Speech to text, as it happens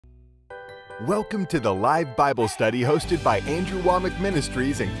Welcome to the live Bible study hosted by Andrew Wommack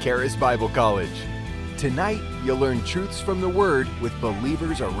Ministries and Charis Bible College. Tonight, you'll learn truths from the Word with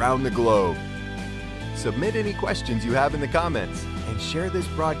believers around the globe. Submit any questions you have in the comments and share this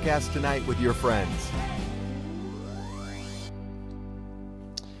broadcast tonight with your friends.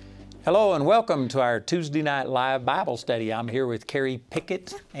 Hello and welcome to our Tuesday night live Bible study. I'm here with Carrie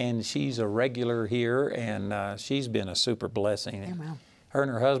Pickett, and she's a regular here, and she's been a super blessing. Amen. Her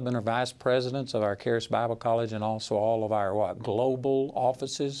and her husband are vice presidents of our Charis Bible College and also all of our global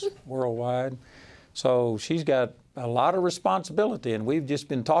offices worldwide. So she's got a lot of responsibility, and we've just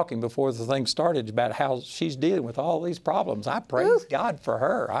been talking before the thing started about how she's dealing with all these problems. I praise God for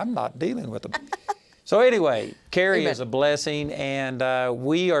her. I'm not dealing with them. So anyway, Carrie is a blessing, and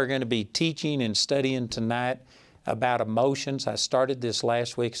we are going to be teaching and studying tonight about emotions. I started this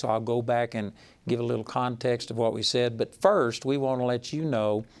last week, so I'll go back and give a little context of what we said. But first, we want to let you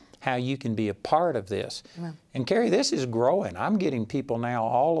know how you can be a part of this. Amen. And Carrie, this is growing. I'm getting people now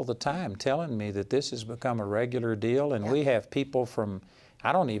all of the time telling me that this has become a regular deal, and we have people from,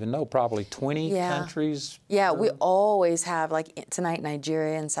 I don't even know, probably 20 countries. Yeah, we always have, like tonight,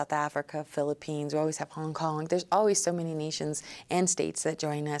 Nigeria and South Africa, Philippines. We always have Hong Kong. There's always so many nations and states that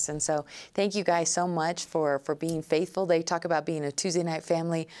join us. And so thank you guys so much for being faithful. They talk about being a Tuesday night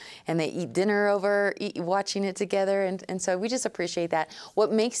family, and they eat dinner over, watching it together. And so we just appreciate that.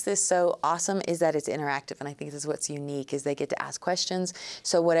 What makes this so awesome is that it's interactive. And I think this is what's unique, is they get to ask questions.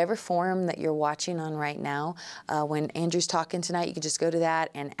 So whatever forum that you're watching on right now, when Andrew's talking tonight, you can just go to that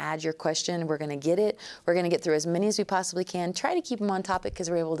and add your question. We're going to get it. We're going to get through as many as we possibly can. Try to keep them on topic because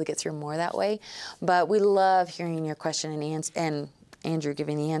we're able to get through more that way. But we love hearing your question and Andrew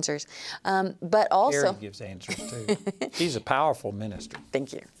giving the answers. But also, Carrie gives answers too. She's a powerful minister.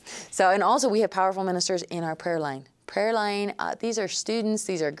 Thank you. So, and also we have powerful ministers in our prayer line. Prayer line, these are students,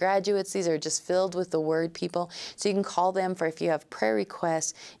 these are graduates, these are just filled with the Word people. So you can call them for if you have prayer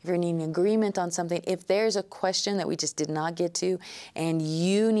requests, if you're needing agreement on something, if there's a question that we just did not get to and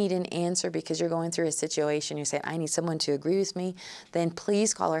you need an answer because you're going through a situation, you say, I need someone to agree with me, then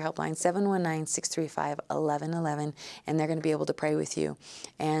please call our helpline 719-635-1111, and they're going to be able to pray with you.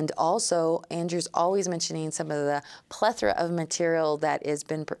 And also, Andrew's always mentioning some of the plethora of material that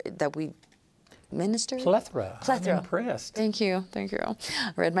we minister? Plethora. I'm impressed. Thank you. Thank you. I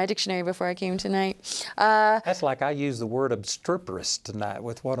read my dictionary before I came tonight. That's like I used the word obstreperous tonight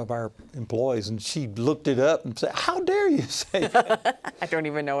with one of our employees, and she looked it up and said, how dare you say that? I don't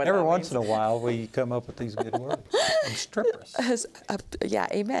even know what Every that once means. in a while, we come up with these good words. Obstreperous. Yeah,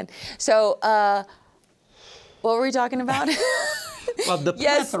 amen. So, what were we talking about? Well, the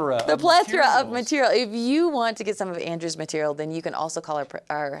plethora of material. If you want to get some of Andrew's material, then you can also call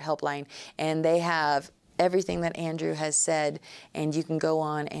our helpline, and they have everything that Andrew has said, and you can go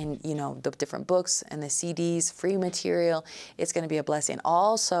on and, the different books and the CDs, free material. It's going to be a blessing.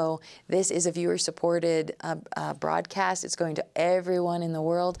 Also, this is a viewer-supported broadcast. It's going to everyone in the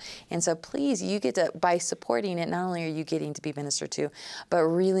world. And so please, you get to, by supporting it, not only are you getting to be ministered to, but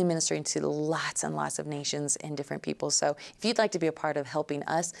really ministering to lots and lots of nations and different people. So if you'd like to be a part of helping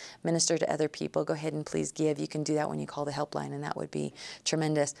us minister to other people, go ahead and please give. You can do that when you call the helpline, and that would be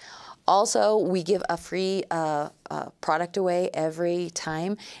tremendous. Also, we give a free product away every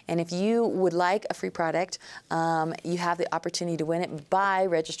time, and if you would like a free product, you have the opportunity to win it by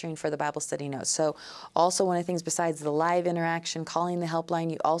registering for the Bible study notes. So also, one of the things besides the live interaction, calling the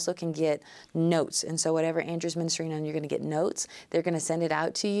helpline, you also can get notes. And so whatever Andrew's ministering on, you're going to get notes. They're going to send it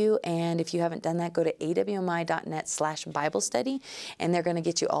out to you, and if you haven't done that, go to awmi.net/Bible study, and they're going to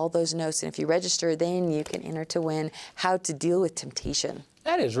get you all those notes. And if you register, then you can enter to win How to Deal with Temptation.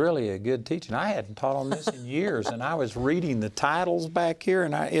 That is really a good teaching. I hadn't taught on this in years, and I was reading the titles back here,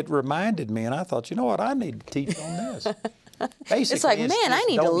 and it reminded me, and I thought, you know what, I need to teach on this. Basically, it's like, man, I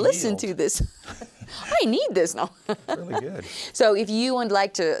need to listen to this. I need this now. Really good. So if you would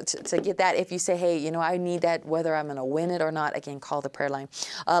like to get that, if you say, hey, I need that, whether I'm going to win it or not, again, call the prayer line.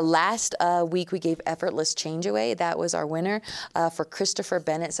 Last week, we gave Effortless Change away. That was our winner for Christopher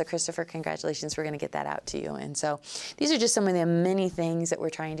Bennett. So Christopher, congratulations. We're going to get that out to you. And so these are just some of the many things that we're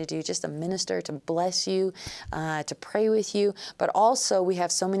trying to do, just to minister, to bless you, to pray with you. But also, we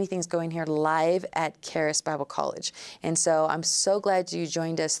have so many things going here live at Charis Bible College. And so I'm so glad you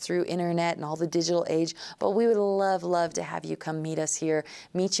joined us through internet and all the digital age, but we would love to have you come meet us here,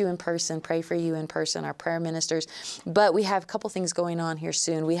 meet you in person, pray for you in person, our prayer ministers. But we have a couple things going on here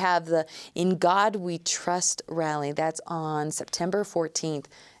soon. We have the In God We Trust rally. That's on September 14th.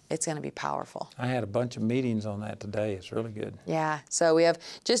 It's going to be powerful. I had a bunch of meetings on that today. It's really good. Yeah. So we have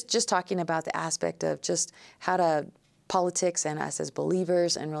just talking about the aspect of just how to politics and us as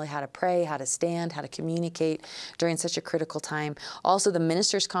believers, and really how to pray, how to stand, how to communicate during such a critical time. Also, the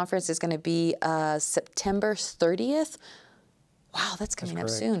Ministers Conference is going to be September 30th. Wow, that's coming up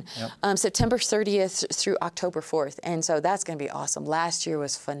soon. Yep. September 30th through October 4th. And so that's going to be awesome. Last year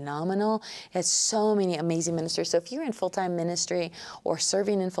was phenomenal. It had so many amazing ministers. So if you're in full-time ministry or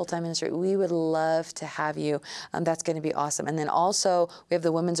serving in full-time ministry, we would love to have you. That's going to be awesome. And then also we have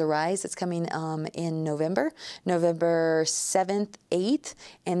the Women's Arise that's coming in November 7th, 8th.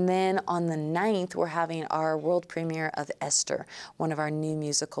 And then on the 9th, we're having our world premiere of Esther, one of our new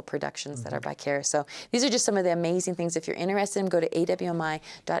musical productions that are by Kara. So these are just some of the amazing things. If you're interested in, go to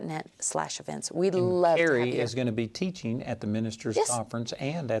awmi.net/events. We'd love to have you. Carrie is going to be teaching at the Ministers Conference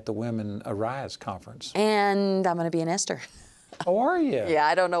and at the Women Arise Conference. And I'm going to be in Esther. Oh, are you? Yeah,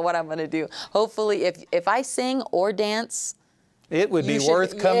 I don't know what I'm going to do. Hopefully, if I sing or dance, it would be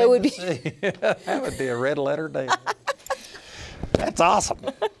worth coming to see. That would be a red letter day. That's awesome.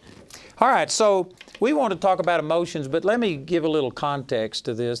 All right, so we want to talk about emotions, but let me give a little context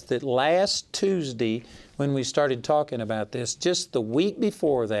to this, that last Tuesday, when we started talking about this, just the week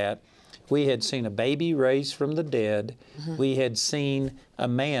before that, we had seen a baby raised from the dead. We had seen a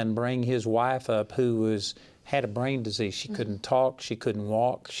man bring his wife up who had a brain disease. She couldn't talk, she couldn't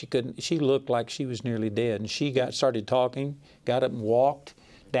walk, she looked like she was nearly dead. And she started talking, got up and walked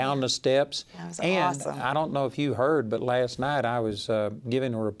down the steps. That was awesome. I don't know if you heard, but last night I was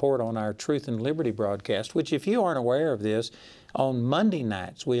giving a report on our Truth and Liberty broadcast, which, if you aren't aware of this, on Monday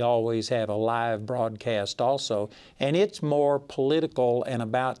nights we always have a live broadcast also, and it's more political and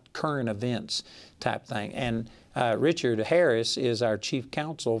about current events type thing. And Richard Harris is our chief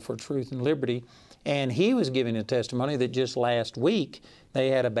counsel for Truth and Liberty, and he was giving a testimony that just last week they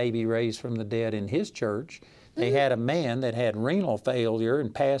had a baby raised from the dead in his church. They had a man that had renal failure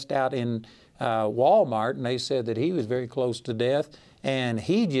and passed out in Walmart, and they said that he was very close to death, and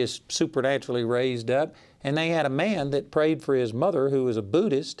he just supernaturally raised up. And they had a man that prayed for his mother, who was a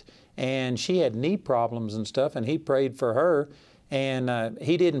Buddhist, and she had knee problems and stuff, and he prayed for her. And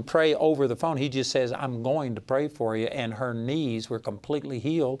he didn't pray over the phone. He just says, I'm going to pray for you. And her knees were completely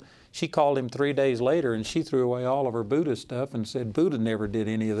healed. She called him 3 days later, and she threw away all of her Buddha stuff and said, Buddha never did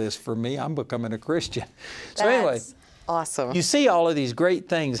any of this for me. I'm becoming a Christian. So anyway, awesome. You see all of these great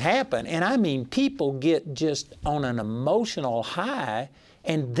things happen. And I mean, people get just on an emotional high,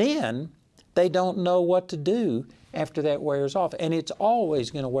 and then they don't know what to do after that wears off. And it's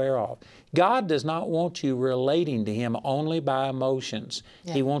always going to wear off. God does not want you relating to Him only by emotions.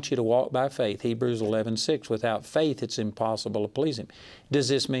 Yeah. He wants you to walk by faith. Hebrews 11:6, without faith it's impossible to please Him. Does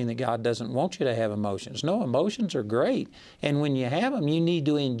this mean that God doesn't want you to have emotions? No, emotions are great. And when you have them, you need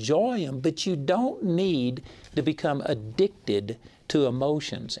to enjoy them, but you don't need to become addicted to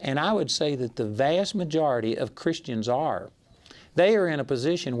emotions. And I would say that the vast majority of Christians are. They are in a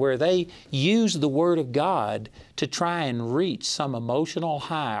position where they use the Word of God to try and reach some emotional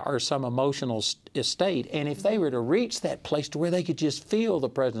high or some emotional state. And if they were to reach that place to where they could just feel the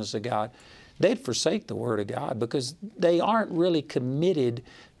presence of God, they'd forsake the Word of God, because they aren't really committed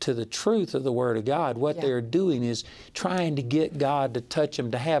to the truth of the Word of God. What they're doing is trying to get God to touch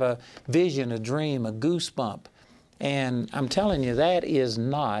them, to have a vision, a dream, a goosebump. And I'm telling you, that is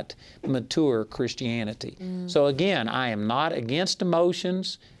not mature Christianity. So again, I am not against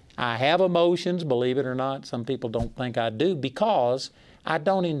emotions. I have emotions, believe it or not. Some people don't think I do, because I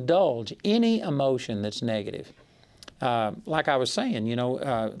don't indulge any emotion that's negative. Like I was saying, you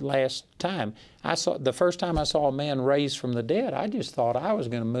know, last time, the first time I saw a man raised from the dead, I just thought I was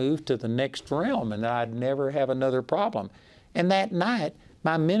going to move to the next realm and that I'd never have another problem. And that night,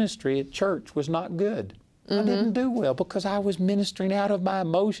 my ministry at church was not good. I didn't do well because I was ministering out of my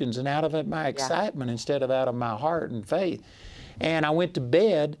emotions and out of my excitement instead of out of my heart and faith. And I went to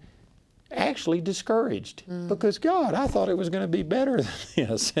bed actually discouraged because, God, I thought it was going to be better than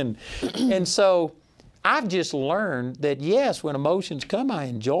this. And so I've just learned that, yes, when emotions come, I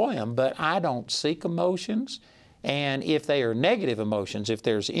enjoy them, but I don't seek emotions. And if they are negative emotions, if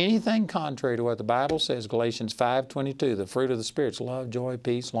there's anything contrary to what the Bible says, Galatians 5:22, the fruit of the Spirit is love, joy,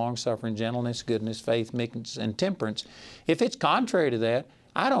 peace, long-suffering, gentleness, goodness, faith, meekness, and temperance. If it's contrary to that,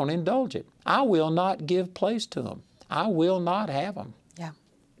 I don't indulge it. I will not give place to them. I will not have them. Yeah.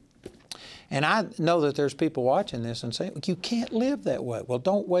 And I know that there's people watching this and saying, you can't live that way. Well,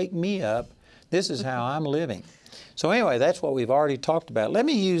 don't wake me up. This is how I'm living. So anyway, that's what we've already talked about. Let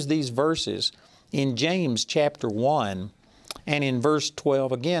me use these verses in James chapter 1 and in verse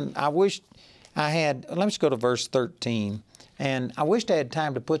 12. Again, I wish I had, let's go to verse 13. And I wished I had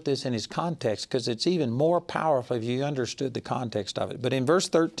time to put this in its context, because it's even more powerful if you understood the context of it. But in verse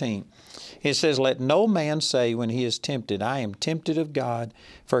 13, it says, "Let no man say when he is tempted, I am tempted of God,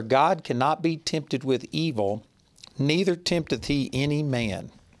 for God cannot be tempted with evil, neither tempteth he any man."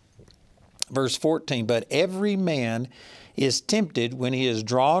 Verse 14, "But every man is tempted when he is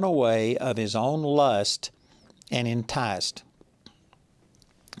drawn away of his own lust and enticed.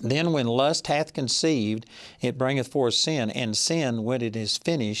 Then when lust hath conceived, it bringeth forth sin, and sin, when it is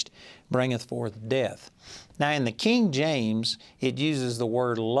finished, bringeth forth death." Now in the King James, it uses the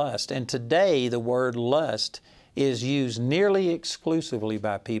word lust, and today the word lust is used nearly exclusively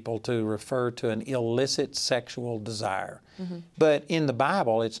by people to refer to an illicit sexual desire. But in the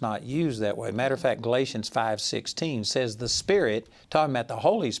Bible, it's not used that way. Matter of fact, Galatians 5:16 says the Spirit, talking about the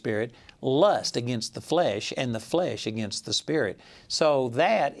Holy Spirit, lust against the flesh, and the flesh against the Spirit. So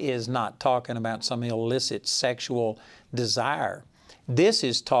that is not talking about some illicit sexual desire. This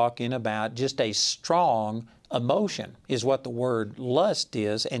is talking about just a strong emotion, is what the word lust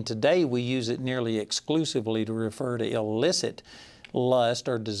is, and today we use it nearly exclusively to refer to illicit lust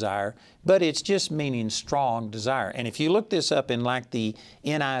or desire, but it's just meaning strong desire. And if you look this up in like the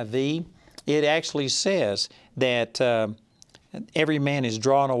NIV, it actually says that every man is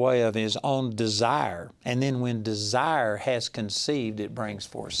drawn away of his own desire, and then when desire has conceived, it brings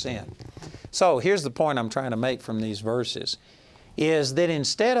forth sin. So here's the point I'm trying to make from these verses, is that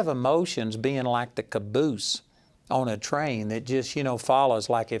instead of emotions being like the caboose on a train that just, follows,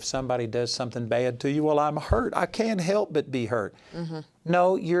 like if somebody does something bad to you, well, I'm hurt. I can't help but be hurt.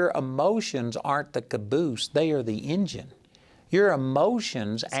 No, your emotions aren't the caboose. They are the engine. Your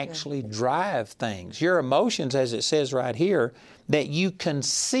emotions actually drive things. Your emotions, as it says right here, that you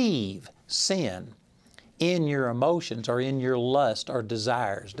conceive sin in your emotions or in your lust or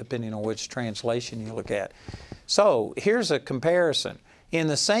desires, depending on which translation you look at. So here's a comparison. In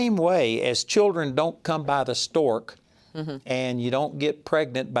the same way as children don't come by the stork, and you don't get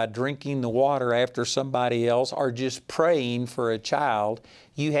pregnant by drinking the water after somebody else or just praying for a child,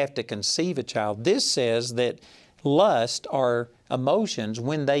 you have to conceive a child. This says that lust or emotions,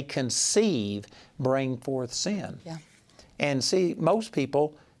 when they conceive, bring forth sin. Yeah. And see, most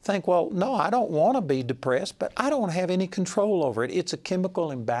people think, well, no, I don't want to be depressed, but I don't have any control over it. It's a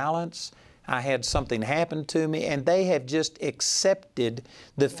chemical imbalance. I had something happen to me, and they have just accepted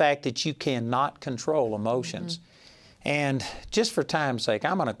the fact that you cannot control emotions. And just for time's sake,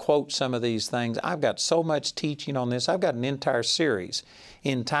 I'm going to quote some of these things. I've got so much teaching on this. I've got an entire series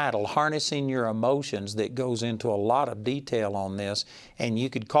entitled Harnessing Your Emotions that goes into a lot of detail on this. And you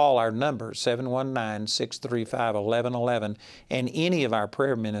could call our number, 719-635-1111, and any of our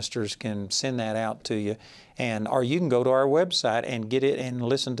prayer ministers can send that out to you. Or you can go to our website and get it and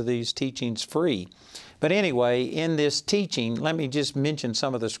listen to these teachings free. But anyway, in this teaching, let me just mention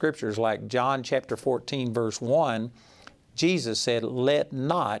some of the scriptures, like John chapter 14, verse 1. Jesus said, "Let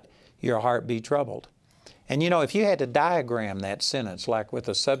not your heart be troubled." And if you had to diagram that sentence, like with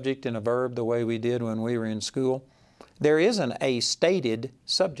a subject and a verb the way we did when we were in school, there isn't a stated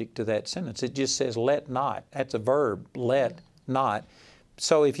subject to that sentence. It just says, "let not." That's a verb, let not.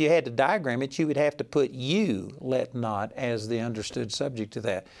 So if you had to diagram it, you would have to put "you, let not" as the understood subject to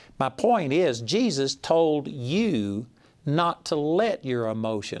that. My point is, Jesus told you not to let your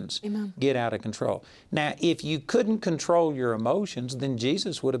emotions get out of control. Now, if you couldn't control your emotions, then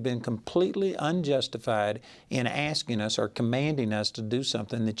Jesus would have been completely unjustified in asking us or commanding us to do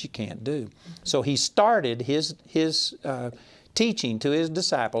something that you can't do. So He started His teaching to His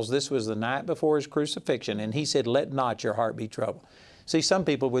disciples. This was the night before His crucifixion, and He said, "Let not your heart be troubled." See, some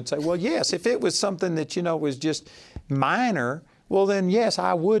people would say, well, yes, if it was something that, was just minor, well, then, yes,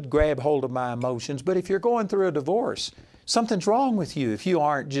 I would grab hold of my emotions. But if you're going through a divorce, something's wrong with you if you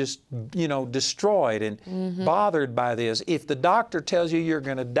aren't just, destroyed and bothered by this. If the doctor tells you you're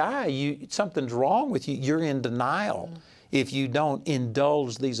going to die, something's wrong with you. You're in denial if you don't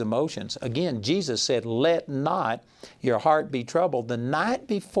indulge these emotions. Again, Jesus said, "Let not your heart be troubled," the night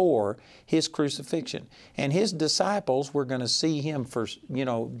before His crucifixion. And His disciples were going to see Him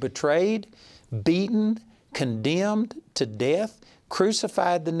betrayed, beaten, condemned to death,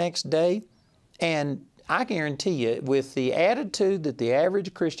 crucified the next day. And I guarantee you, with the attitude that the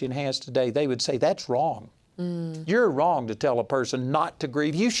average Christian has today, they would say, that's wrong. You're wrong to tell a person not to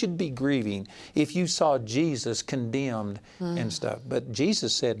grieve. You should be grieving if you saw Jesus condemned and stuff. But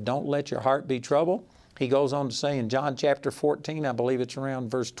Jesus said, don't let your heart be troubled. He goes on to say in John chapter 14, I believe it's around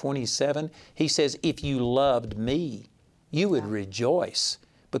verse 27, He says, "If you loved me, you would rejoice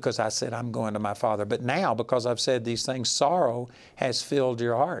because I said I'm going to my Father. But now, because I've said these things, sorrow has filled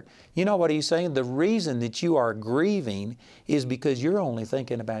your heart. You know what he's saying? The reason that you are grieving is because you're only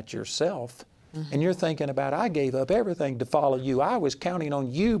thinking about yourself. And you're thinking about, I gave up everything to follow you. I was counting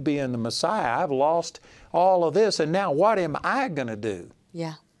on you being the Messiah. I've lost all of this, and now what am I going to do?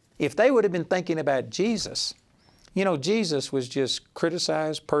 Yeah. If they would have been thinking about Jesus, you know, Jesus was just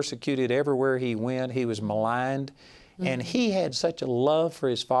criticized, persecuted everywhere he went. He was maligned. And he had such a love for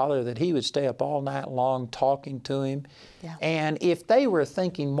his Father that he would stay up all night long talking to him. Yeah. And if they were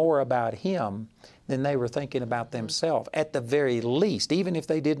thinking more about him than they were thinking about themselves, at the very least, even if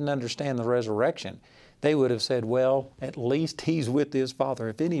they didn't understand the resurrection, they would have said, well, at least he's with his Father.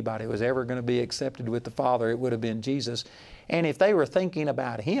 If anybody was ever going to be accepted with the Father, it would have been Jesus. And if they were thinking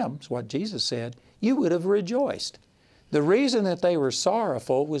about him, it's what Jesus said, you would have rejoiced. The reason that they were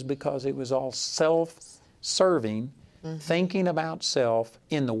sorrowful was because it was all self-serving, thinking about self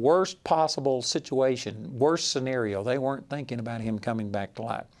in the worst possible situation, worst scenario. They weren't thinking about him coming back to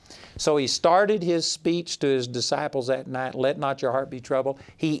life. So he started his speech to his disciples that night, let not your heart be troubled.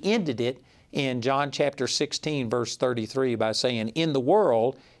 He ended it in John chapter 16, verse 33 by saying, in the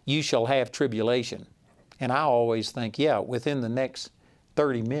world you shall have tribulation. And I always think, yeah, within the next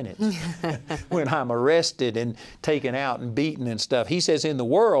 30 minutes when I'm arrested and taken out and beaten and stuff. He says, in the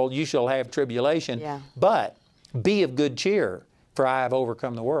world you shall have tribulation, but be of good cheer, for I have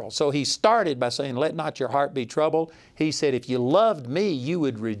overcome the world. So he started by saying, let not your heart be troubled. He said, if you loved me, you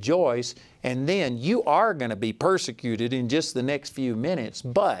would rejoice, and then you are going to be persecuted in just the next few minutes,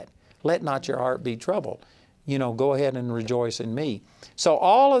 but let not your heart be troubled. You know, go ahead and rejoice in me. So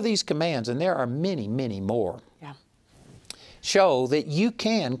all of these commands, and there are many, many more, show that you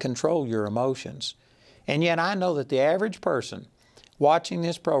can control your emotions. And yet I know that the average person watching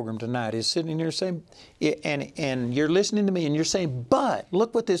this program tonight is sitting here saying, and you're listening to me and you're saying, but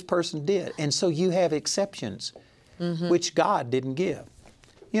look what this person did. And so you have exceptions, which God didn't give.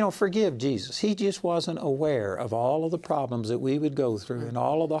 You know, forgive Jesus. He just wasn't aware of all of the problems that we would go through and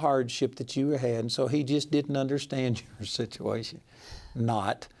all of the hardship that you had, and so he just didn't understand your situation.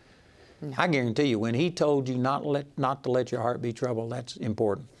 Not. No. I guarantee you, when he told you not to let your heart be troubled, that's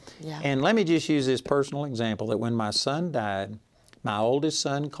important. And let me just use this personal example that when my son died, my oldest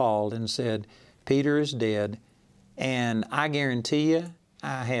son called and said, Peter is dead, and I guarantee you,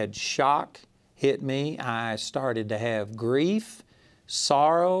 I had shock hit me. I started to have grief,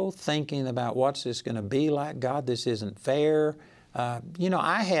 sorrow, thinking about what's this going to be like? God, this isn't fair. You know,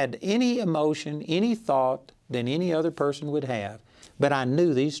 I had any emotion, any thought than any other person would have. But I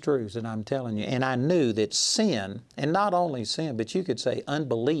knew these truths that I'm telling you, and I knew that sin, and not only sin, but you could say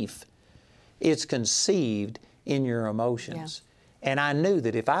unbelief, it's conceived in your emotions. And I knew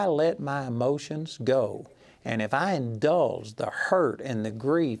that if I let my emotions go, and if I indulged the hurt and the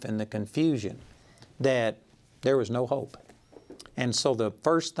grief and the confusion, that there was no hope. And so the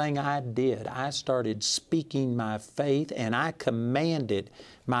first thing I did, I started speaking my faith, and I commanded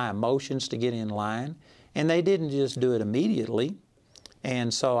my emotions to get in line. And they didn't just do it immediately.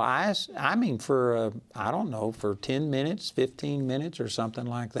 And so I mean, for, I don't know, for 10 minutes, 15 minutes or something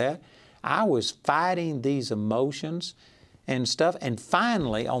like that, I was fighting these emotions and stuff. And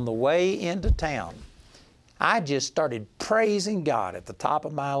finally, on the way into town, I just started praising God at the top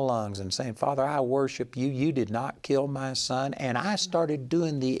of my lungs and saying, Father, I worship you. You did not kill my son. And I started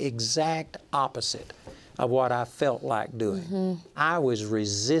doing the exact opposite of what I felt like doing. I was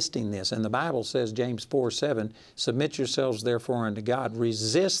resisting this. And the Bible says, James 4:7, submit yourselves therefore unto God,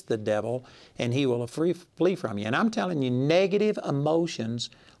 resist the devil, and he will flee from you. And I'm telling you, negative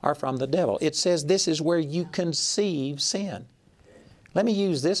emotions are from the devil. It says this is where you conceive sin. Let me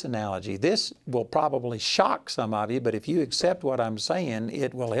use this analogy. This will probably shock some of you, but if you accept what I'm saying,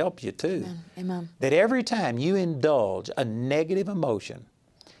 it will help you too. Amen. That every time you indulge a negative emotion,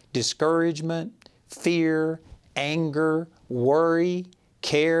 discouragement, fear, anger, worry,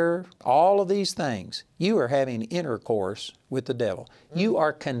 care, all of these things, you are having intercourse with the devil. You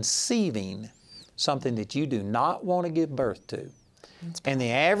are conceiving something that you do not want to give birth to. And the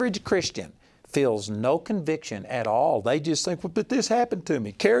average Christian feels no conviction at all. They just think, well, but this happened to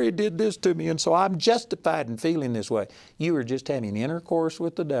me. Carrie did this to me, and so I'm justified in feeling this way. You are just having intercourse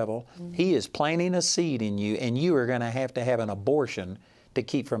with the devil. He is planting a seed in you, and you are going to have an abortion to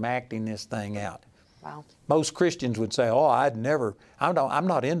keep from acting this thing out. Wow. Most Christians would say, oh, I'm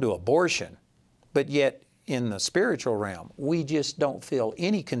not into abortion. But yet, in the spiritual realm, we just don't feel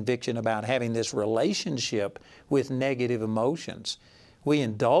any conviction about having this relationship with negative emotions. We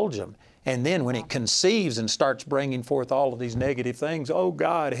indulge them. And then when it conceives and starts bringing forth all of these negative things, oh,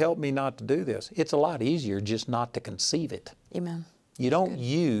 God, help me not to do this. It's a lot easier just not to conceive it. Amen. You don't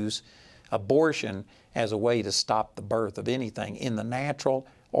use abortion as a way to stop the birth of anything in the natural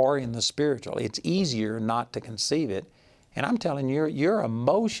or in the spiritual. It's easier not to conceive it. And I'm telling you, your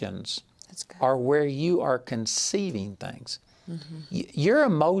emotions are where you are conceiving things. Your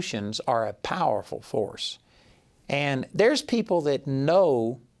emotions are a powerful force. And there's people that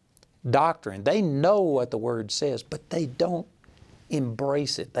know doctrine. They know what the Word says, but they don't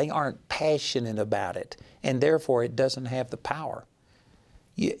embrace it. They aren't passionate about it, and therefore it doesn't have the power.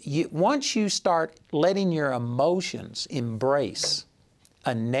 Once you start letting your emotions embrace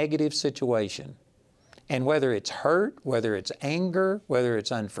a negative situation, and whether it's hurt, whether it's anger, whether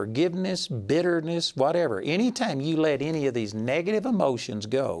it's unforgiveness, bitterness, whatever, anytime you let any of these negative emotions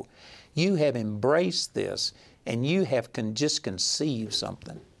go, you have embraced this and you have just conceived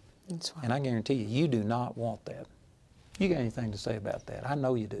something. And I guarantee you, you do not want that. You got anything to say about that? I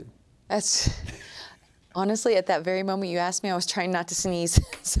know you do. That's honestly, at that very moment you asked me, I was trying not to sneeze.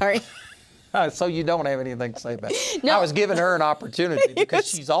 Sorry. So you don't have anything to say about it. No. I was giving her an opportunity because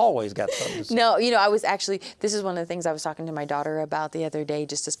she's always got something to say. No, you know, I was actually, this is one of the things I was talking to my daughter about the other day,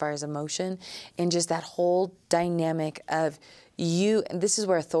 just as far as emotion, and just that whole dynamic of you, and this is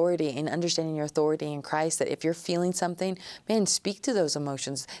where authority and understanding your authority in Christ, that if you're feeling something, man, speak to those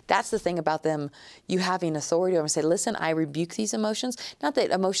emotions. That's the thing about them, you having authority over them. Say, listen, I rebuke these emotions. Not that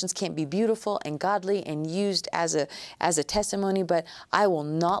emotions can't be beautiful and godly and used as a testimony, but I will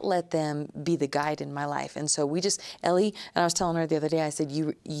not let them be the guide in my life. And so we just, Ellie, and I was telling her the other day, I said,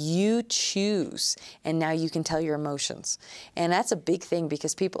 you choose, and now you can tell your emotions. And that's a big thing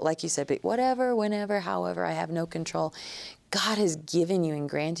because people, like you said, but whatever, whenever, however, I have no control. God has given you and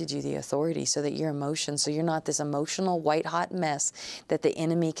granted you the authority so that your emotions, so you're not this emotional white-hot mess that the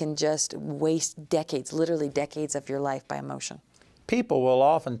enemy can just waste decades, literally decades of your life by emotion. People will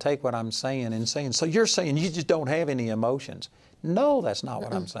often take what I'm saying and saying, so you're saying you just don't have any emotions. No, that's not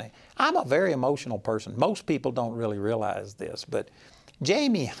what I'm saying. I'm a very emotional person. Most people don't really realize this, but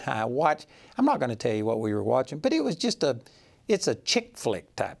Jamie and I watched, I'm not going to tell you what we were watching, but it was just it's a chick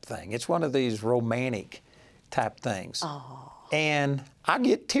flick type thing. It's one of these romantic type things. Oh. And I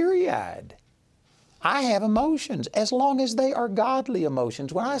get teary-eyed. I have emotions as long as they are godly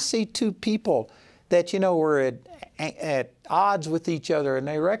emotions. When I see two people that, you know, were at odds with each other and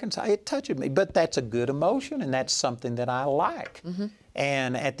they reconcile, it touches me. But that's a good emotion, and that's something that I like.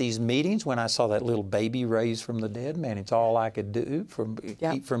 And at these meetings, when I saw that little baby raised from the dead, man, it's all I could do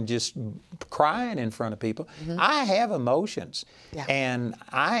from just crying in front of people. I have emotions, and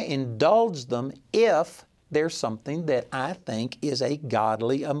I indulge them if there's something that I think is a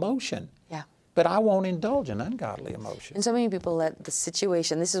godly emotion. But I won't indulge in ungodly emotion. And so many people let the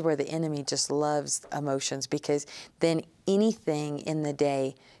situation, this is where the enemy just loves emotions, because then anything in the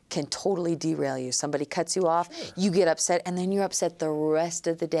day can totally derail you. Somebody cuts you off, you get upset, and then you're upset the rest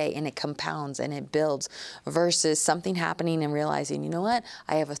of the day, and it compounds and it builds, versus something happening and realizing, you know what,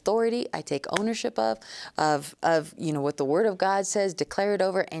 I have authority, I take ownership of you know, what the Word of God says, declare it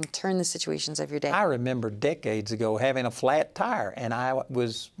over, and turn the situations of your day. I remember decades ago having a flat tire, and I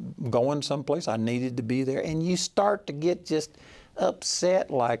was going someplace, I needed to be there, and you start to get just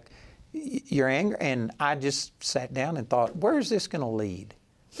upset, like you're angry, and I just sat down and thought, where's this going to lead?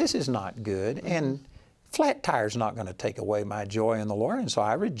 This is not good, and flat tire's not going to take away my joy in the Lord, and so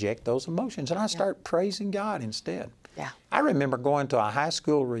I reject those emotions, and I start praising God instead. I remember going to a high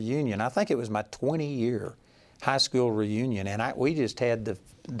school reunion. I think it was my 20-year high school reunion, and we just had the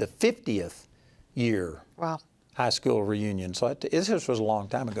 50th year high school reunion, so this was a long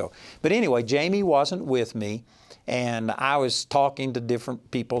time ago. But anyway, Jamie wasn't with me, and I was talking to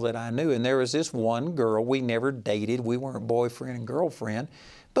different people that I knew, and there was this one girl. We never dated. We weren't boyfriend and girlfriend,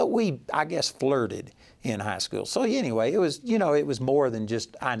 but we, I guess, flirted in high school. So anyway, it was, you know, it was more than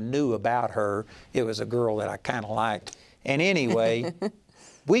just I knew about her. It was a girl that I kind of liked. And anyway,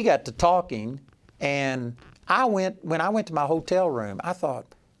 we got to talking, and when I went to my hotel room, I thought,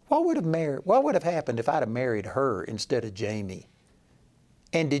 what would have happened if I'd have married her instead of Jamie?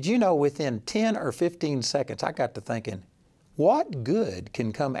 And did you know, within 10 or 15 seconds, I got to thinking, what good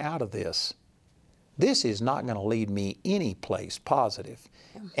can come out of this? This is not going to lead me any place positive.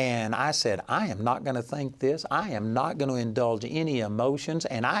 And I said, I am not going to think this. I am not going to indulge any emotions.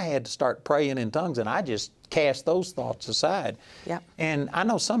 And I had to start praying in tongues, and I just cast those thoughts aside. And I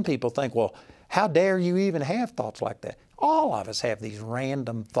know some people think, well, how dare you even have thoughts like that? All of us have these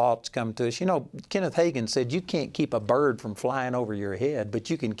random thoughts come to us. You know, Kenneth Hagin said you can't keep a bird from flying over your head, but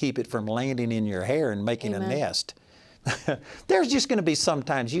you can keep it from landing in your hair and making a nest. There's just going to be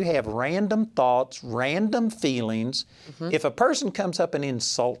sometimes you have random thoughts, random feelings. If a person comes up and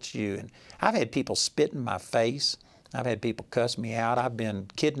insults you, and I've had people spit in my face, I've had people cuss me out. I've been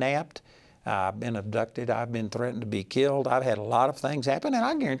kidnapped. I've been abducted. I've been threatened to be killed. I've had a lot of things happen, and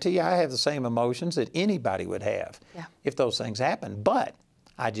I guarantee you I have the same emotions that anybody would have if those things happen. But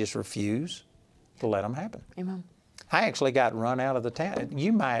I just refuse to let them happen. Amen. I actually got run out of the town.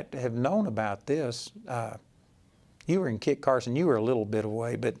 You might have known about this. You were in Kit Carson. You were a little bit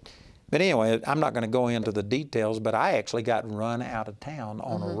away, but anyway, I'm not going to go into the details, but I actually got run out of town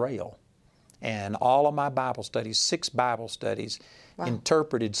on a rail. And all of my Bible studies, 6 Bible studies,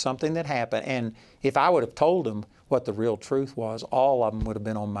 interpreted something that happened. And if I would have told them what the real truth was, all of them would have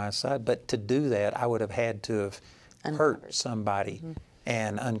been on my side. But to do that, I would have had to have hurt somebody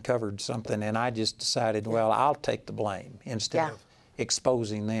and uncovered something. And I just decided, well, I'll take the blame instead of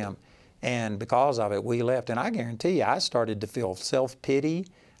exposing them. And because of it, we left. And I guarantee you, I started to feel self-pity.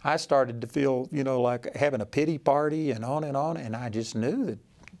 I started to feel, you know, like having a pity party and on. And I just knew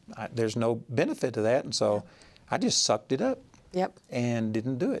that there's no benefit to that. And so I just sucked it up and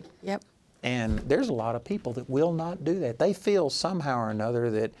didn't do it. And there's a lot of people that will not do that. They feel somehow or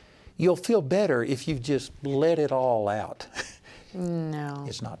another that you'll feel better if you just let it all out. No.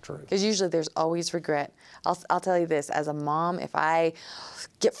 It's not true. Because usually there's always regret. I'll tell you this, as a mom, if I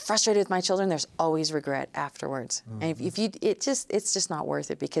get frustrated with my children, there's always regret afterwards. And if you, it's just not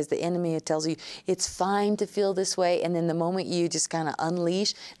worth it, because the enemy tells you it's fine to feel this way, and then the moment you just kind of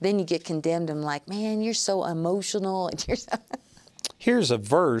unleash, then you get condemned and like, man, you're so emotional. And you're so Here's a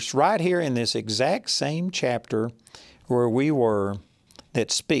verse right here in this exact same chapter where we were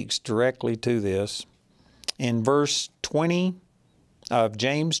that speaks directly to this. In verse 20 of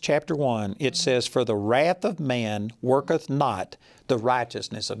James chapter 1, it says, "For the wrath of man worketh not the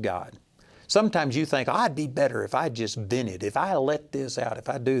righteousness of God." Sometimes you think, I'd be better if I just vented, if I let this out, if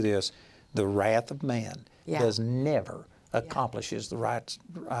I do this. The wrath of man does never accomplishes the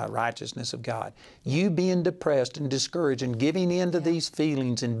righteousness of God. You being depressed and discouraged and giving in to these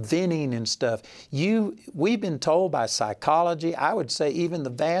feelings and venting and stuff, we've been told by psychology, I would say even the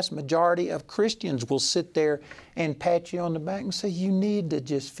vast majority of Christians will sit there and pat you on the back and say, you need to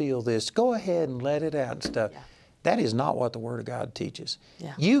just feel this. Go ahead and let it out and stuff. That is not what the Word of God teaches.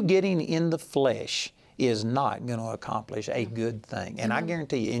 You getting in the flesh is not going to accomplish a good thing. And I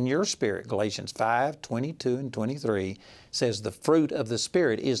guarantee you, in your spirit, Galatians 5:22 and 23 says the fruit of the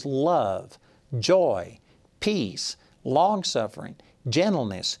Spirit is love, joy, peace, long-suffering,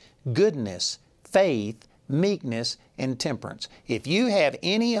 gentleness, goodness, faith, meekness, and temperance. If you have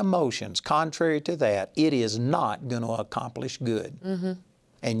any emotions contrary to that, it is not going to accomplish good.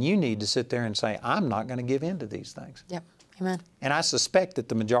 And you need to sit there and say, I'm not going to give in to these things. Amen. And I suspect that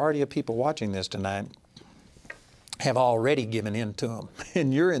the majority of people watching this tonight have already given in to them.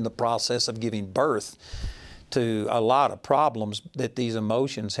 And you're in the process of giving birth to a lot of problems that these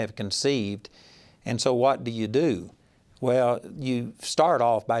emotions have conceived. And so what do? Well, you start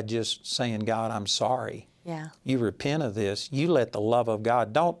off by just saying, God, I'm sorry. You repent of this. You let the love of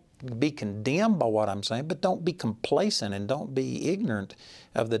God, don't be condemned by what I'm saying, but don't be complacent and don't be ignorant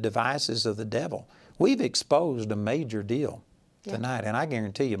of the devices of the devil. We've exposed a major deal tonight, and I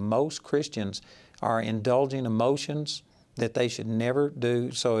guarantee you most Christians are indulging emotions that they should never do.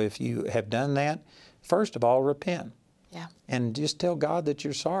 So if you have done that, first of all, repent. And just tell God that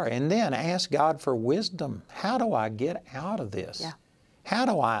you're sorry. And then ask God for wisdom. How do I get out of this? How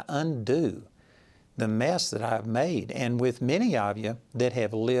do I undo the mess that I've made? And with many of you that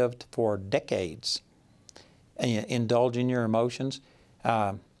have lived for decades indulging your emotions,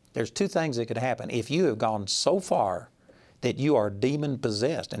 there's 2 things that could happen. If you have gone so far that you are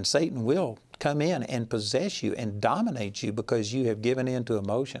demon-possessed, and Satan will come in and possess you and dominate you because you have given in to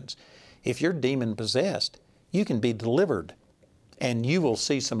emotions. If you're demon-possessed, you can be delivered and you will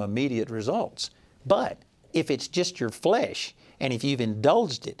see some immediate results. But if it's just your flesh, and if you've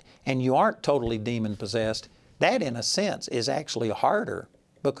indulged it and you aren't totally demon-possessed, that in a sense is actually harder,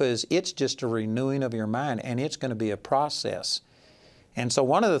 because it's just a renewing of your mind, and it's going to be a process. And so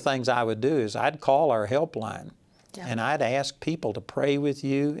one of the things I would do is I'd call our helpline, and I'd ask people to pray with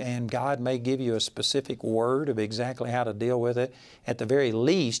you, and God may give you a specific word of exactly how to deal with it. At the very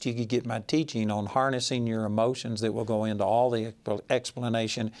least, you could get my teaching on harnessing your emotions that will go into all the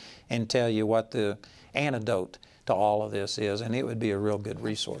explanation and tell you what the antidote to all of this is, and it would be a real good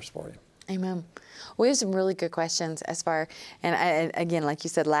resource for you. Amen. We have some really good questions and again, like you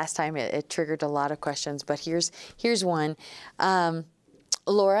said last time, it triggered a lot of questions, but here's one.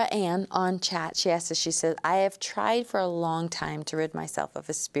 Laura Ann on chat, she asked us, she said, I have tried for a long time to rid myself of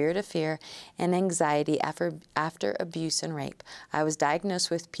a spirit of fear and anxiety after abuse and rape. I was diagnosed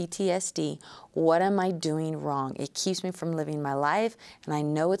with PTSD. What am I doing wrong? It keeps me from living my life, and I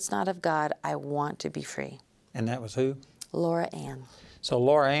know it's not of God. I want to be free. And that was who? Laura Ann. So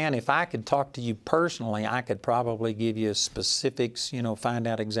Laura Ann, if I could talk to you personally, I could probably give you specifics, find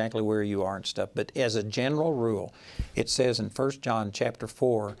out exactly where you are and stuff. But as a general rule, it says in 1 John chapter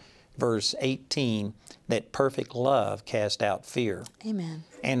 4, verse 18, that perfect love casts out fear. Amen.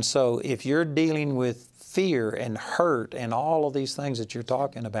 And so if you're dealing with fear and hurt and all of these things that you're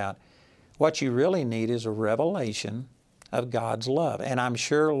talking about, what you really need is a revelation of God's love. And I'm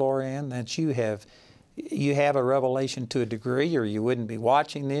sure, Laura Ann, that you have a revelation to a degree, or you wouldn't be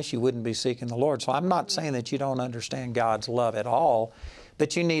watching this, you wouldn't be seeking the Lord. So I'm not saying that you don't understand God's love at all,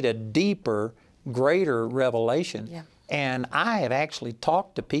 but you need a deeper, greater revelation. Yeah. And I have actually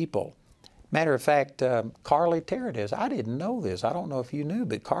talked to people. Matter of fact, Carly Teradez, I didn't know this. I don't know if you knew,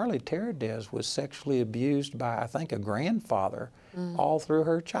 but Carly Teradez was sexually abused by, I think, a grandfather all through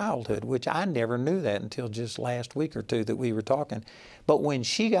her childhood, which I never knew that until just last week or two that we were talking. But when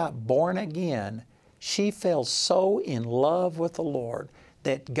she got born again, she fell so in love with the Lord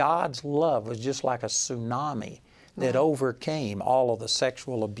that God's love was just like a tsunami that overcame all of the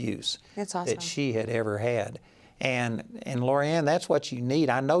sexual abuse That's awesome. that she had ever had. And Laura Ann, that's what you need.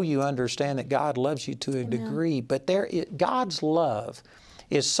 I know you understand that God loves you to a degree, but God's love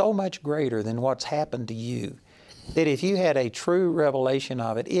is so much greater than what's happened to you, that if you had a true revelation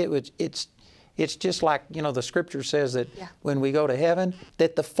of it, it's just like, the Scripture says that when we go to heaven,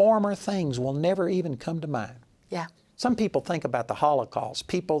 that the former things will never even come to mind. Yeah. Some people think about the Holocaust,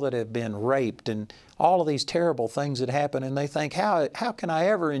 people that have been raped and all of these terrible things that happen, and they think, how can I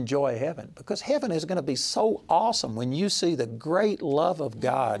ever enjoy heaven? Because heaven is going to be so awesome when you see the great love of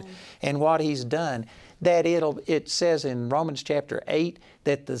God and what He's done, that it says in Romans chapter 8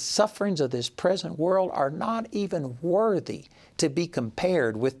 that the sufferings of this present world are not even worthy to be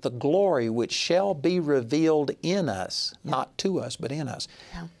compared with the glory which shall be revealed in us, not to us, but in us.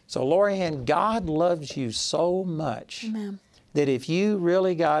 Yeah. So, Laura Ann, God loves you so much that if you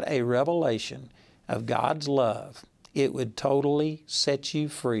really got a revelation of God's love, it would totally set you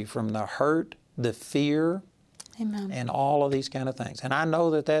free from the hurt, the fear, and all of these kind of things. And I know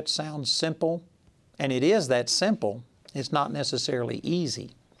that that sounds simple, and it is that simple. It's not necessarily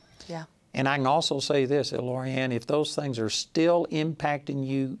easy. Yeah. And I can also say this, Laura Ann, if those things are still impacting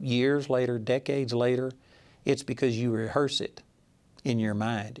you years later, decades later, it's because you rehearse it in your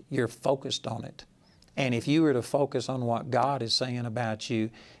mind. You're focused on it. And if you were to focus on what God is saying about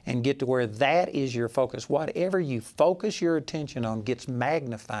you and get to where that is your focus, whatever you focus your attention on gets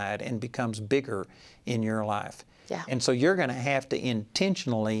magnified and becomes bigger in your life. Yeah. And so you're going to have to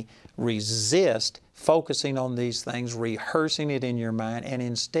intentionally resist focusing on these things, rehearsing it in your mind, and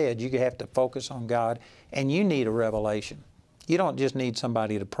instead you have to focus on God, and you need a revelation. You don't just need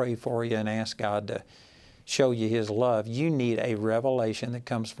somebody to pray for you and ask God to show you His love. You need a revelation that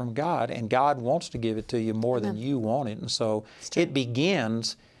comes from God, and God wants to give it to you more than you want it. And so it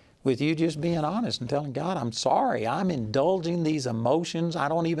begins with you just being honest and telling God, I'm sorry, I'm indulging these emotions. I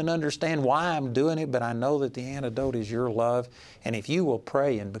don't even understand why I'm doing it, but I know that the antidote is your love. And if you will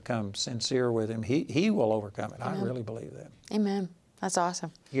pray and become sincere with Him, He will overcome it. I really believe that. Amen. That's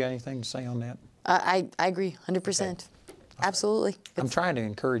awesome. You got anything to say on that? I agree, 100%. Okay. Absolutely. I'm trying to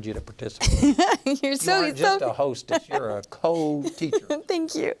encourage you to participate. You're so, you aren't just a hostess, you're a co-teacher.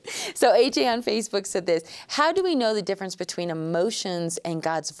 Thank you. So AJ on Facebook said this: how do we know the difference between emotions and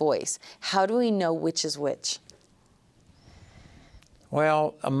God's voice? How do we know which is which?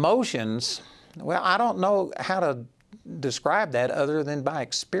 Well, emotions, I don't know how to describe that other than by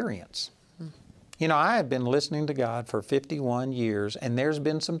experience. I have been listening to God for 51 years, and there's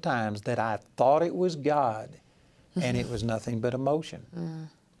been some times that I thought it was God, and it was nothing but emotion.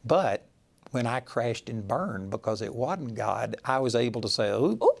 But when I crashed and burned because it wasn't God, I was able to say,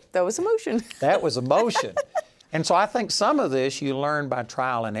 oh, that was emotion. That was emotion. And so I think some of this you learn by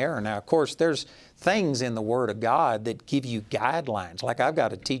trial and error. Now, of course, there's things in the Word of God that give you guidelines. Like I've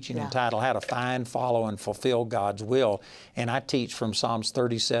got a teaching entitled How to Find, Follow, and Fulfill God's Will. And I teach from Psalms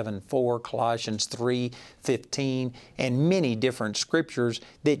 37:4, Colossians 3:15, and many different scriptures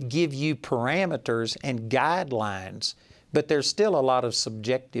that give you parameters and guidelines. But there's still a lot of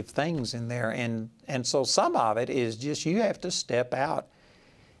subjective things in there. And so some of it is just you have to step out.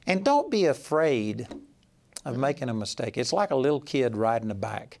 And don't be afraid of making a mistake. It's like a little kid riding a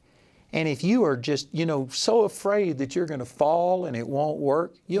bike. And if you are just, so afraid that you're going to fall and it won't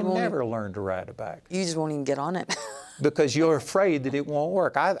work, you'll never learn to ride a bike. You just won't even get on it. Because you're afraid that it won't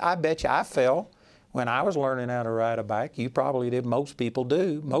work. I bet you I fell when I was learning how to ride a bike. You probably did. Most people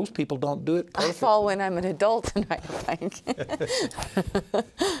do. Most people don't do it perfectly. I fall when I'm an adult and ride a bike.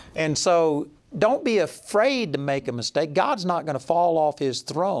 And so don't be afraid to make a mistake. God's not going to fall off His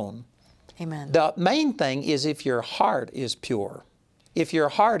throne Amen. The main thing is if your heart is pure, if your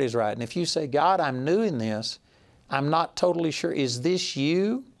heart is right, and if you say, God, I'm new in this, I'm not totally sure, is this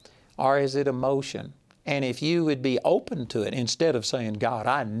you or is it emotion? And if you would be open to it instead of saying, God,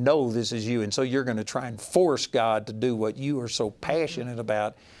 I know this is you, and so you're going to try and force God to do what you are so passionate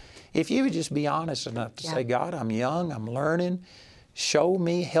about, if you would just be honest enough to say, God, I'm young, I'm learning, show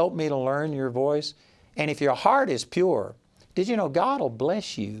me, help me to learn your voice. And if your heart is pure, did you know God will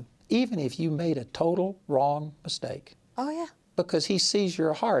bless you even if you made a total wrong mistake? Oh, yeah. Because He sees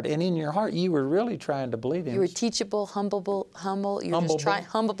your heart, and in your heart you were really trying to believe Him. You were teachable, humble. You're just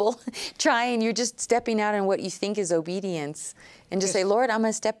trying. You're just stepping out in what you think is obedience, and just say, Lord, I'm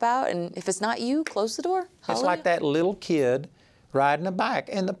going to step out, and if it's not you, close the door. Hallelujah. It's like that little kid riding a bike,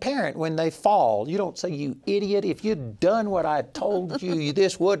 and the parent, when they fall, you don't say, you idiot, if you'd done what I told you,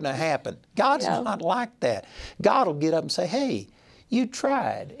 this wouldn't have happened. God's not like that. God will get up and say, hey, you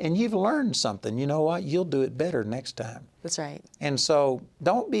tried, and you've learned something. You know what? You'll do it better next time. That's right. And so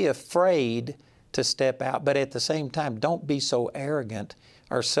don't be afraid to step out, but at the same time, don't be so arrogant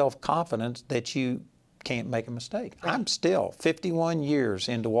or self-confident that you can't make a mistake. Right. I'm still 51 years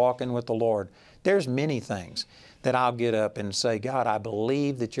into walking with the Lord. There's many things that I'll get up and say, God, I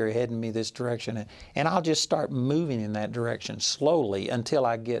believe that you're heading me this direction, and I'll just start moving in that direction slowly until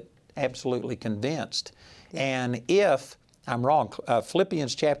I get absolutely convinced. Yeah. And if I'm wrong,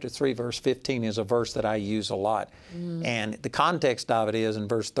 Philippians chapter 3, verse 15 is a verse that I use a lot. And the context of it is in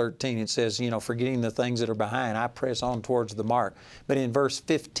verse 13, it says, you know, forgetting the things that are behind, I press on towards the mark. But in verse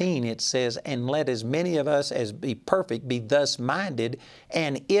 15, it says, and let as many of us as be perfect be thus minded,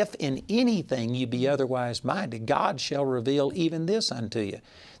 and if in anything you be otherwise minded, God shall reveal even this unto you.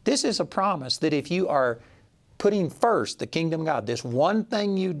 This is a promise that if you are putting first the kingdom of God, this one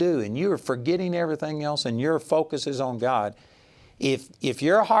thing you do, and you are forgetting everything else, and your focus is on God, if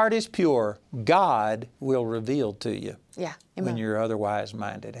your heart is pure, God will reveal to you when you're otherwise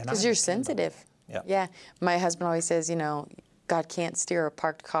minded. Because you're sensitive. Yeah. My husband always says, you know, God can't steer a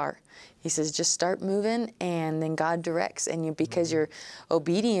parked car. He says, just start moving, and then God directs. And because you're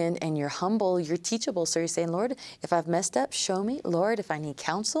obedient and you're humble, you're teachable. So you're saying, Lord, if I've messed up, show me. Lord, if I need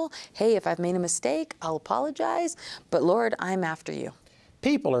counsel, hey, if I've made a mistake, I'll apologize. But Lord, I'm after you.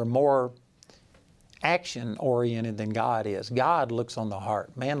 People are more action-oriented than God is. God looks on the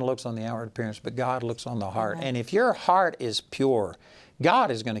heart. Man looks on the outward appearance, but God looks on the heart. And if your heart is pure, God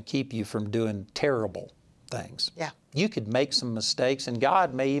is going to keep you from doing terrible things. Yeah. You could make some mistakes, and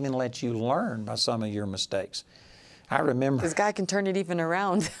God may even let you learn by some of your mistakes. I remember... Because God can turn it even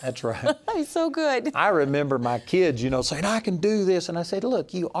around. That's right. He's so good. I remember my kids, you know, saying, I can do this. And I said,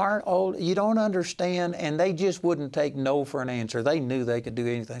 look, you aren't old, you don't understand, and they just wouldn't take no for an answer. They knew they could do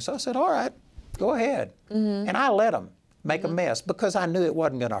anything. So I said, all right, go ahead. And I let them make a mess because I knew it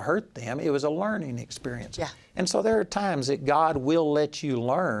wasn't going to hurt them. It was a learning experience. Yeah. And so there are times that God will let you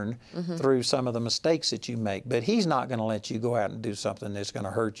learn through some of the mistakes that you make, but He's not going to let you go out and do something that's going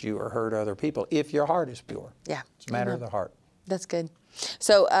to hurt you or hurt other people if your heart is pure. Yeah. It's a matter of the heart. That's good.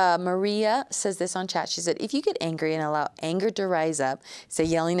 So Maria says this on chat. She said, if you get angry and allow anger to rise up, say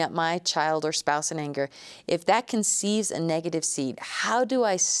yelling at my child or spouse in anger, if that conceives a negative seed, how do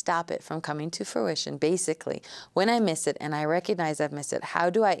I stop it from coming to fruition? Basically, when I miss it and I recognize I've missed it, how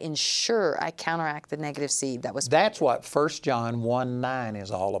do I ensure I counteract the negative seed that was... That's what 1 John 1:9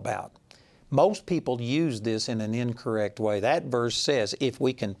 is all about. Most people use this in an incorrect way. That verse says, if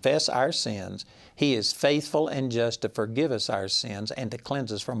we confess our sins, He is faithful and just to forgive us our sins and to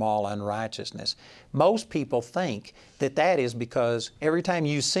cleanse us from all unrighteousness. Most people think that that is because every time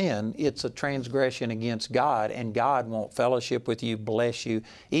you sin, it's a transgression against God, and God won't fellowship with you, bless you.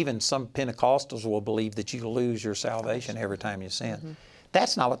 Even some Pentecostals will believe that you lose your salvation every time you sin.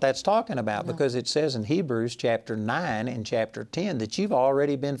 That's not what that's talking about, because it says in Hebrews chapter 9 and chapter 10 that you've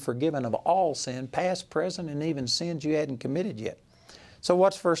already been forgiven of all sin, past, present, and even sins you hadn't committed yet. So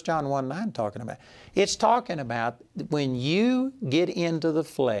what's 1 John 1:9 talking about? It's talking about when you get into the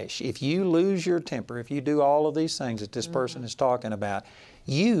flesh, if you lose your temper, if you do all of these things that this person is talking about,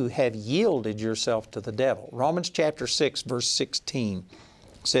 you have yielded yourself to the devil. Romans chapter 6 verse 16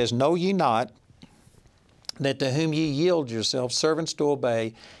 says, know ye not that to whom ye yield yourselves servants to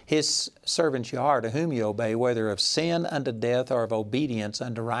obey, His servants ye are, to whom ye obey, whether of sin unto death or of obedience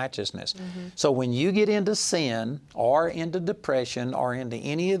unto righteousness. So when you get into sin or into depression or into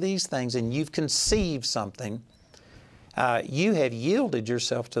any of these things and you've conceived something, you have yielded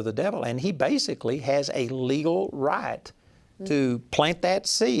yourself to the devil, and he basically has a legal right to plant that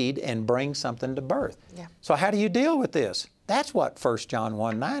seed and bring something to birth. So how do you deal with this? That's what 1 John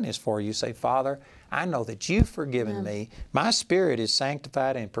 1:9 is for. You say, Father, I know that you've forgiven me. My spirit is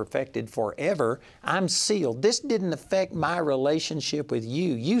sanctified and perfected forever. I'm sealed. This didn't affect my relationship with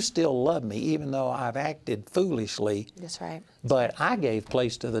you. You still love me, even though I've acted foolishly. That's right. But I gave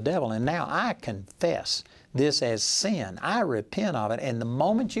place to the devil, and now I confess this as sin. I repent of it, and the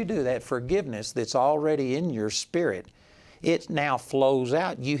moment you do that, forgiveness that's already in your spirit, it now flows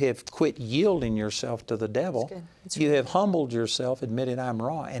out. You have quit yielding yourself to the devil. You have humbled yourself, admitted I'm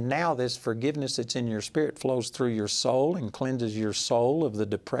wrong. And now this forgiveness that's in your spirit flows through your soul and cleanses your soul of the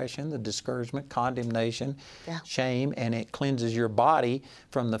depression, the discouragement, condemnation, shame, and it cleanses your body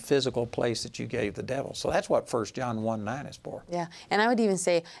from the physical place that you gave the devil. So that's what 1 John 1:9 is for. Yeah, and I would even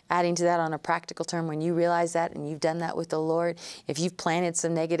say, adding to that on a practical term, when you realize that and you've done that with the Lord, if you've planted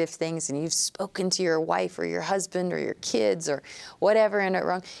some negative things and you've spoken to your wife or your husband or your kids or whatever and it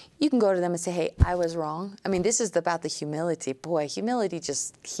wrong, you can go to them and say, hey, I was wrong. I mean, this is about the humility. Boy, humility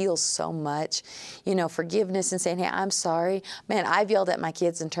just heals so much. You know, forgiveness and saying, hey, I'm sorry. Man, I've yelled at my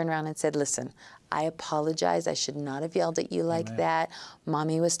kids and turned around and said, listen, I apologize. I should not have yelled at you like that.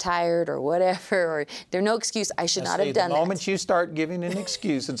 Mommy was tired or whatever, or there's no excuse. I should not have done that. The moment you start giving an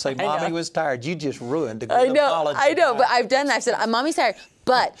excuse and say, Mommy was tired, you just ruined a good apology. I know, but I've done that. I've said, Mommy's tired,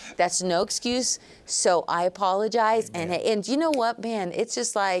 but that's no excuse, so I apologize. And you know what, man, it's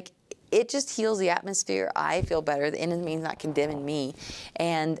just like, it just heals the atmosphere. I feel better. The enemy's not condemning me.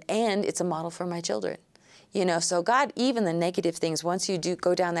 And it's a model for my children. You know, so God, even the negative things, once you do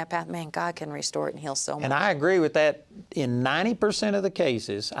go down that path, man, God can restore it and heal so much. And I agree with that in 90% of the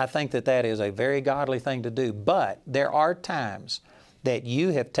cases. I think that that is a very godly thing to do. But there are times that you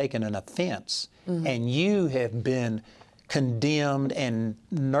have taken an offense and you have been condemned and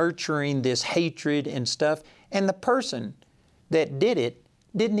nurturing this hatred and stuff. And the person that did it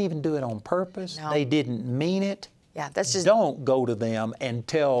didn't even do it on purpose. No. They didn't mean it. Yeah, that's just... Don't go to them and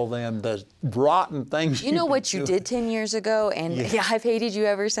tell them the rotten things you know what you did 10 years ago, and I've hated you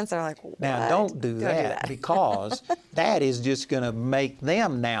ever since. They're like, what? Now, don't do that because that is just going to make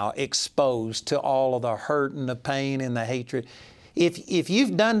them now exposed to all of the hurt and the pain and the hatred. If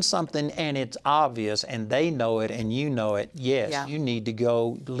you've done something and it's obvious and they know it and you know it, yes, you need to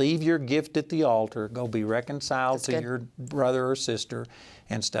go leave your gift at the altar, go be reconciled to your brother or sister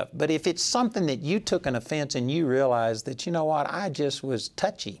and stuff. But if it's something that you took an offense and you realize that, you know what, I just was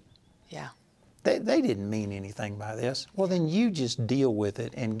touchy. Yeah. They didn't mean anything by this. Well, then you just deal with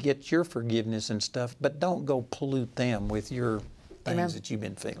it and get your forgiveness and stuff, but don't go pollute them with your things that you've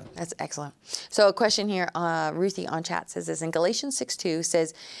been feeling. That's excellent. So a question here, Ruthie on chat says this, in Galatians 6:2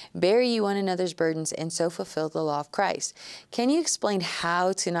 says, bear ye one another's burdens and so fulfill the law of Christ. Can you explain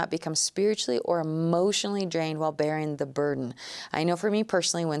how to not become spiritually or emotionally drained while bearing the burden? I know for me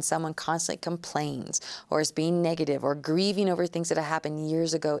personally, when someone constantly complains or is being negative or grieving over things that have happened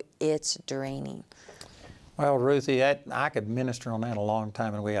years ago, it's draining. Well, Ruthie, I could minister on that a long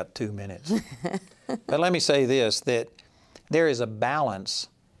time and we got 2 minutes. But let me say this, that there is a balance.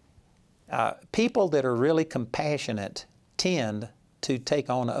 People that are really compassionate tend to take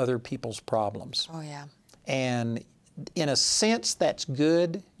on other people's problems. Oh, yeah. And in a sense, that's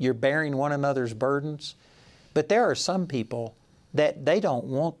good. You're bearing one another's burdens. But there are some people that they don't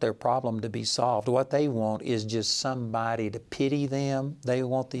want their problem to be solved. What they want is just somebody to pity them. They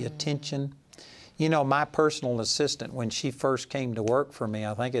want the attention. You know, my personal assistant, when she first came to work for me,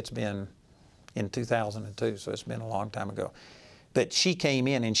 I think it's been in 2002, so it's been a long time ago. But she came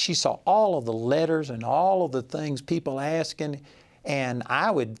in and she saw all of the letters and all of the things people asking, and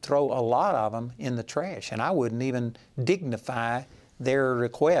I would throw a lot of them in the trash, and I wouldn't even dignify their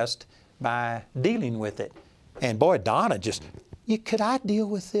request by dealing with it. And boy, Donna just, could I deal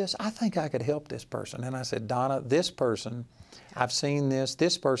with this? I think I could help this person. And I said, Donna, this person, I've seen this.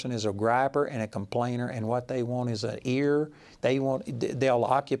 This person is a griper and a complainer, and what they want is an ear. They'll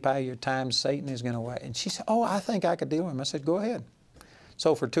occupy your time. Satan is going to wait. And she said, oh, I think I could deal with him. I said, go ahead.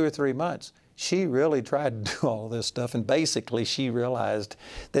 So for 2 or 3 months, she really tried to do all this stuff, and basically she realized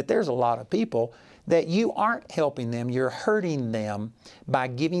that there's a lot of people that you aren't helping them, you're hurting them by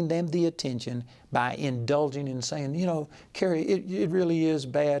giving them the attention, by indulging and saying, you know, Carrie, it really is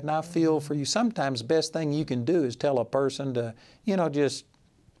bad and I feel for you. Sometimes the best thing you can do is tell a person to, you know, just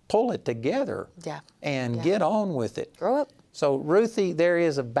pull it together and get on with it. Grow up. So, Ruthie, there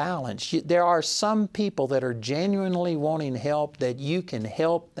is a balance. There are some people that are genuinely wanting help that you can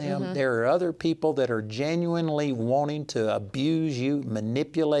help them. There are other people that are genuinely wanting to abuse you,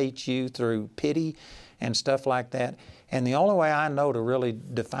 manipulate you through pity and stuff like that. And the only way I know to really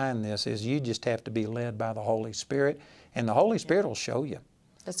define this is you just have to be led by the Holy Spirit, and the Holy Spirit will show you.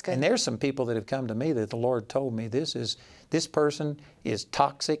 That's good. And there's some people that have come to me that the Lord told me this person is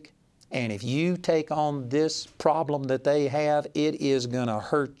toxic, and if you take on this problem that they have, it is going to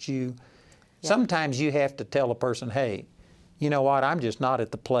hurt you. Yeah. Sometimes you have to tell a person, hey, you know what, I'm just not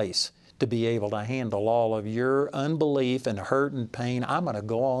at the place to be able to handle all of your unbelief and hurt and pain. I'm going to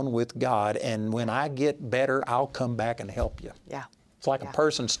go on with God, and when I get better, I'll come back and help you. Yeah. It's like a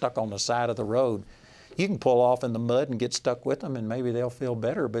person stuck on the side of the road. You can pull off in the mud and get stuck with them, and maybe they'll feel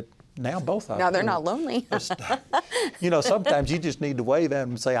better, but now both of them. Now they're not lonely. You know, sometimes you just need to wave at them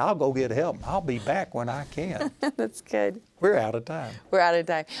and say, I'll go get help. I'll be back when I can. That's good. We're out of time. We're out of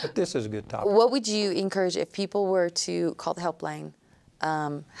time. But this is a good topic. What would you encourage if people were to call the helpline,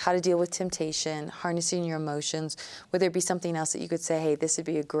 how to deal with temptation, harnessing your emotions? Would there be something else that you could say, hey, this would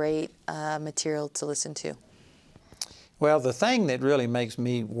be a great material to listen to? Well, the thing that really makes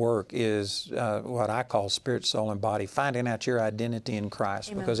me work is what I call spirit, soul, and body, finding out your identity in Christ.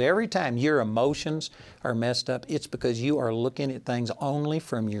 Amen. Because every time your emotions are messed up, it's because you are looking at things only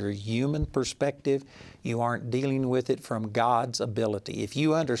from your human perspective. You aren't dealing with it from God's ability. If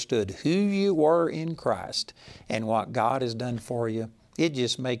you understood who you were in Christ and what God has done for you, it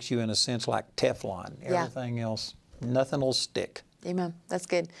just makes you, in a sense, like Teflon. Everything else, nothing will stick. Amen. That's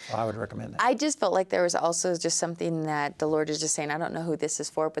good. I would recommend that. I just felt like there was also just something that the Lord is just saying, I don't know who this is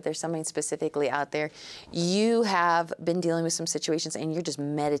for, but there's something specifically out there. You have been dealing with some situations and you're just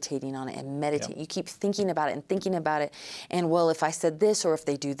meditating on it and meditating. Yep. You keep thinking about it and thinking about it. And well, if I said this or if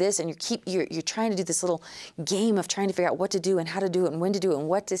they do this, and you're trying to do this little game of trying to figure out what to do and how to do it and when to do it and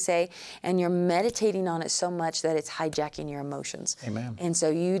what to say. And you're meditating on it so much that it's hijacking your emotions. Amen. And so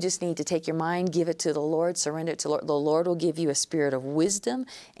you just need to take your mind, give it to the Lord, surrender it to the Lord. The Lord will give you a spirit of wisdom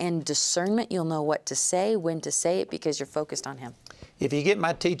and discernment. You'll know what to say, when to say it, because you're focused on Him. If you get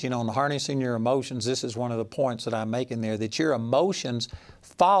my teaching on harnessing your emotions, this is one of the points that I make in there, that your emotions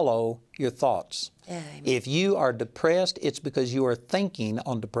follow your thoughts. Yeah, if you are depressed, it's because you are thinking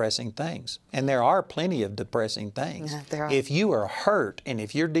on depressing things. And there are plenty of depressing things. Yeah, there are. If you are hurt and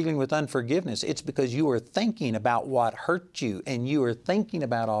if you're dealing with unforgiveness, it's because you are thinking about what hurt you and you are thinking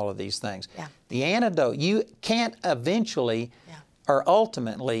about all of these things. Yeah. The antidote, you can't eventually or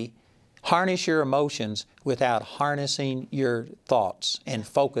ultimately harness your emotions without harnessing your thoughts and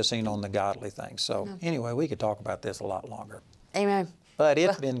focusing on the godly things. So anyway, we could talk about this a lot longer. Amen. But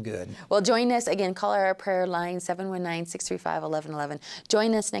it's been good. Well, join us again. Call our prayer line, 719-635-1111.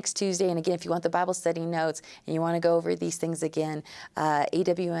 Join us next Tuesday. And again, if you want the Bible study notes and you want to go over these things again,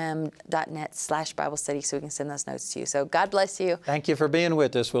 awm.net/Bible study so we can send those notes to you. So God bless you. Thank you for being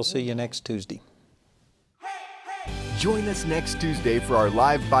with us. We'll see you next Tuesday. Join us next Tuesday for our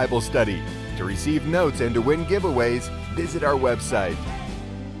live Bible study. To receive notes and to win giveaways, visit our website,